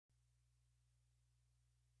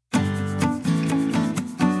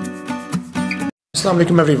Assalamu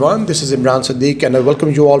alaikum everyone, this is Imran Siddiq and I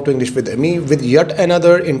welcome you all to English with Immi with yet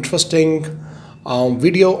another interesting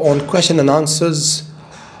video on question and answers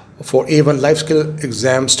for A1 Life Skill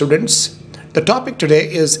exam students. The topic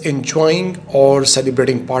today is enjoying or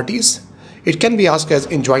celebrating parties. It can be asked as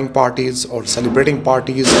enjoying parties or celebrating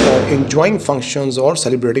parties or enjoying functions or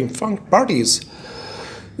celebrating parties.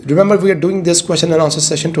 Remember, we are doing this question and answer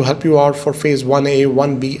session to help you out for phase 1A,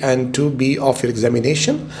 1B and 2B of your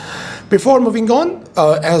examination. Before moving on,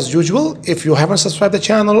 as usual, if you haven't subscribed the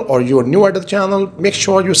channel or you are new at the channel, make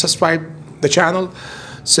sure you subscribe the channel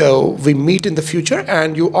so we meet in the future,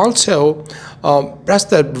 and you also press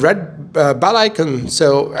the red bell icon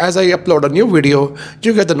so as I upload a new video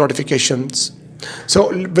you get the notifications. So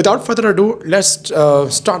without further ado, let's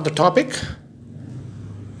start the topic.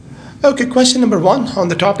 Okay, question number 1 on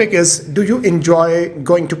the topic is, do you enjoy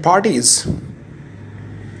going to parties?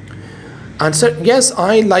 Answer: yes,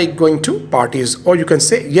 I like going to parties, or you can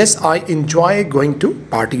say yes, I enjoy going to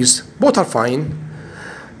parties. Both are fine.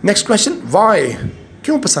 Next question: why?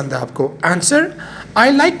 क्यों पसंद है आपको? Answer: I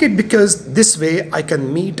like it because this way I can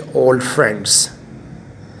meet old friends.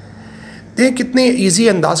 देखिए कितने easy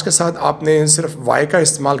अंदाज के साथ आपने सिर्फ why का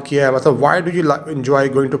इस्तेमाल किया है. मतलब why do you enjoy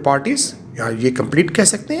going to parties? या ये complete कह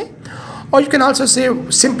सकते हैं. Or you can also say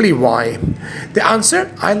simply why. The answer: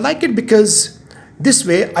 I like it because this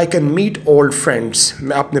way I can meet old friends.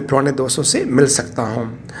 मैं अपने पुराने दोस्तों से मिल सकता हूँ.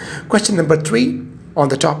 Question number 3 on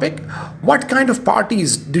the topic: what kind of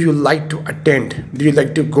parties do you like to attend? Do you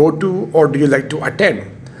like to go to or do you like to attend?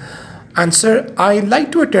 Answer: I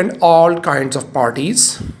like to attend all kinds of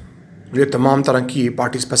parties. मुझे तमाम तरह की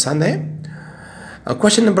parties पसंद है.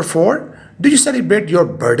 Question number 4: do you celebrate your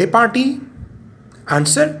birthday party?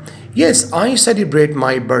 Answer: yes, I celebrate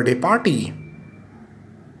my birthday party.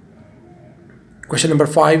 Question number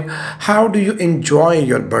 5: how do you enjoy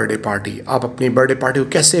your birthday party? आप अपनी birthday party को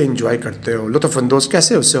कैसे enjoy करते हो? लुत्फ़ अंदोज़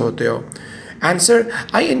कैसे उससे होते हो? Answer: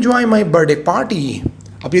 I enjoy my birthday party.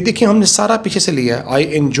 अब ये देखिए हमने सारा पीछे से लिया है. I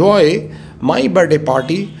enjoy my birthday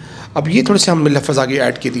party. अब ये थोड़े से हमने लफ्ज़ आगे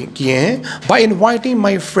ऐड किए हैं. By inviting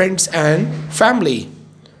my friends and family.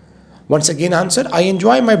 Once again, answer: I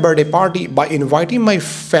enjoy my birthday party by inviting my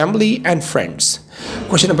family and friends.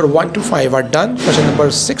 Question number 1 to 5 are done. Question number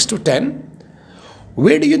 6 to 10.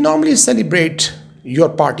 Where do you normally celebrate your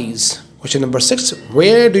parties? Question number 6.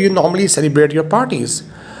 Where do you normally celebrate your parties?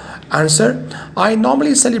 Answer: I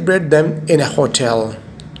normally celebrate them in a hotel.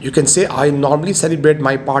 You can say I normally celebrate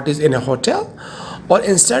my parties in a hotel, or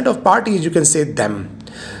instead of parties you can say them.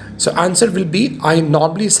 So answer will be I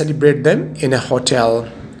normally celebrate them in a hotel.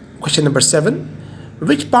 Question number 7.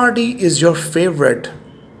 Which party is your favorite?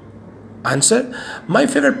 Answer: my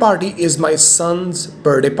favorite party is my son's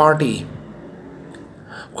birthday party.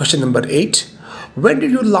 Question number 8. When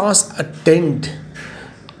did you last attend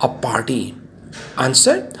a party?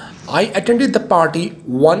 Answer: I attended the party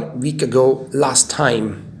 1 week ago last time.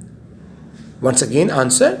 Once again,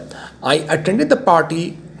 answer: I attended the party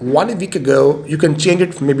 1 week ago. You can change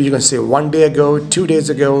it, maybe you can say 1 day ago, 2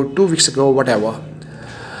 days ago, 2 weeks ago, whatever.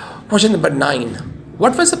 Question number 9.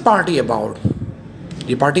 What was the party about?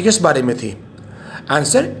 ये party किस बारे में थी?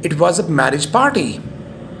 Answer: it was a marriage party.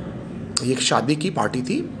 ये एक शादी की party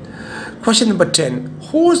थी. Question number 10.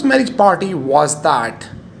 Whose marriage party was that?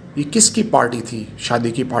 ये किसकी पार्टी थी?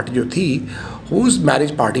 शादी की पार्टी जो थी, whose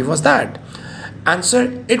marriage party was that? Answer: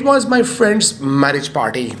 it was my friend's marriage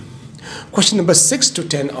party. Question number 6 to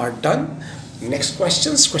 10 are done. Next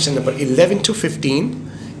questions. Question number 11 to 15.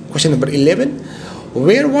 Question number 11.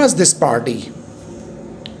 Where was this party?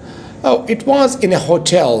 Oh, it was in a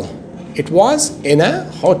hotel. It was in a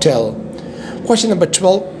hotel. Question number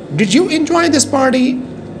 12. Did you enjoy this party?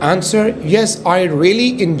 Answer: yes, I really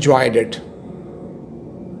enjoyed it.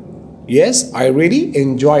 Yes, I really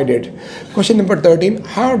enjoyed it. Question number 13.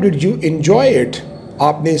 How did you enjoy it?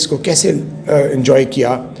 आपने इसको कैसे enjoy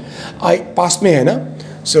किया? I past में है ना?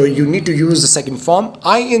 So you need to use the second form.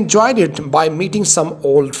 I enjoyed it by meeting some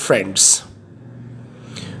old friends.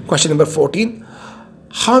 Question number 14.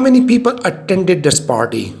 How many people attended this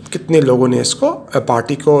party? कितने लोगों ने इसको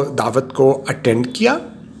पार्टी को, दावत को attend किया?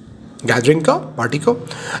 गैदरिंग का, पार्टी को?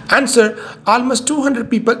 Answer: almost 200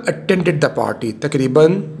 people attended the party.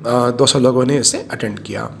 तकरीबन 200 लोगों ने इसे अटेंड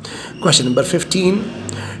किया. Question number 15.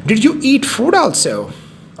 Did you eat food also?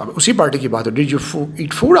 अब उसी पार्टी की बात हो. Did you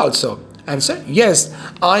eat food also? Answer: yes,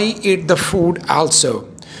 I ate the food also.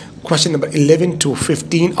 Question number 11 to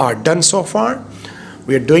 15 are done so far.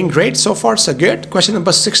 We are doing great so far, so good. Question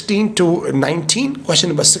number 16 to 19. Question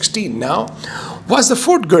number 16 now. Was the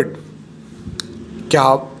food good? क्या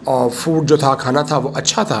food जो था, खाना था, वो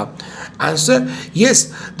अच्छा था? Answer, yes,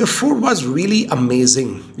 the food was really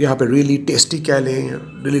amazing. यहाँ पे रियली टेस्टी कह लें,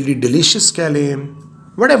 रियली डिलीशियस कह लें,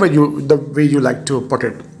 whatever you, the way you like to put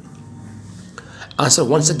it. Answer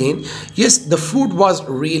once again, yes, the food was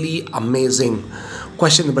really amazing.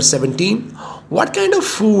 Question number 17, what kind of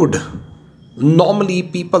food normally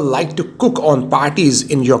people like to cook on parties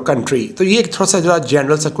in your country? तो ये एक थोड़ा सा ज़रा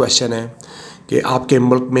general सा question है कि आपके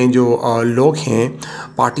मुल्क में जो लोग हैं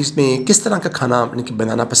पार्टीज़ में किस तरह का खाना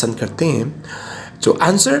बनाना पसंद करते हैं. So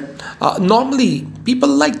answer, normally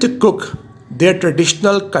people like to cook their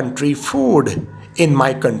traditional country food in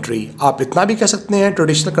my country. आप इतना भी कह सकते हैं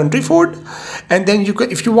traditional country food, and then you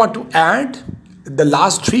can, if you want to add the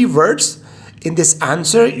last 3 words in this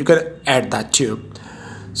answer, you can add that too.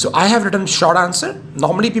 So I have written short answer.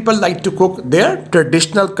 Normally people like to cook their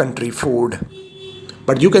traditional country food,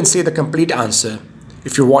 but you can say the complete answer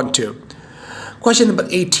if you want to. Question number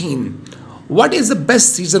 18, what is the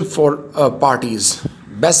best season for parties?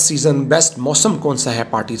 Best season, best मौसम कौन सा है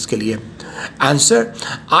parties के लिए? Answer,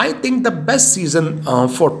 I think the best season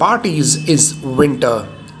for parties is winter.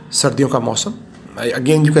 सर्दियों का मौसम.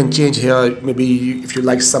 Again, you can change here. Maybe if you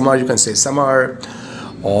like summer, you can say summer,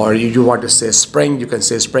 or you want to say spring, you can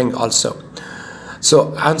say spring also.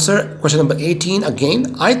 So answer question number 18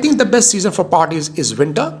 again. I think the best season for parties is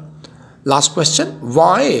winter. Last question.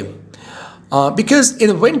 Why? Because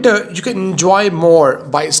in winter you can enjoy more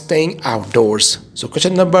by staying outdoors. So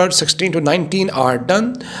question number 16 to 19 are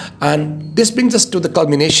done, and this brings us to the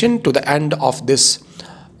culmination, to the end of this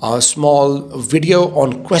small video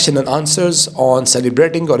on question and answers on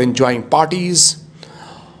celebrating or enjoying parties.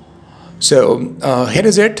 So here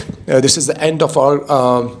is it. This is the end of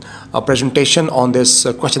our presentation on this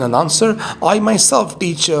question and answer. I myself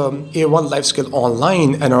teach A1 Life Skill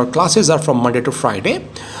online, and our classes are from Monday to Friday.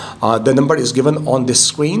 The number is given on this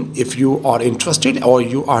screen. If you are interested, or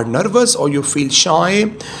you are nervous, or you feel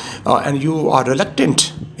shy, and you are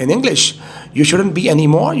reluctant in English, you shouldn't be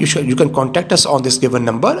anymore. You can contact us on this given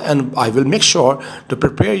number, and I will make sure to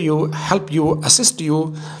prepare you, help you, assist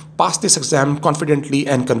you pass this exam confidently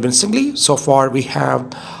and convincingly. So far we have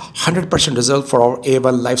 100% result for our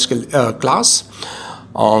A1 Life Skill class.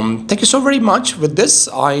 Thank you so very much. With this,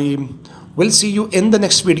 I will see you in the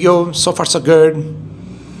next video. So far so good.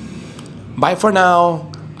 Bye for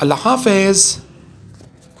now. Allah Hafiz.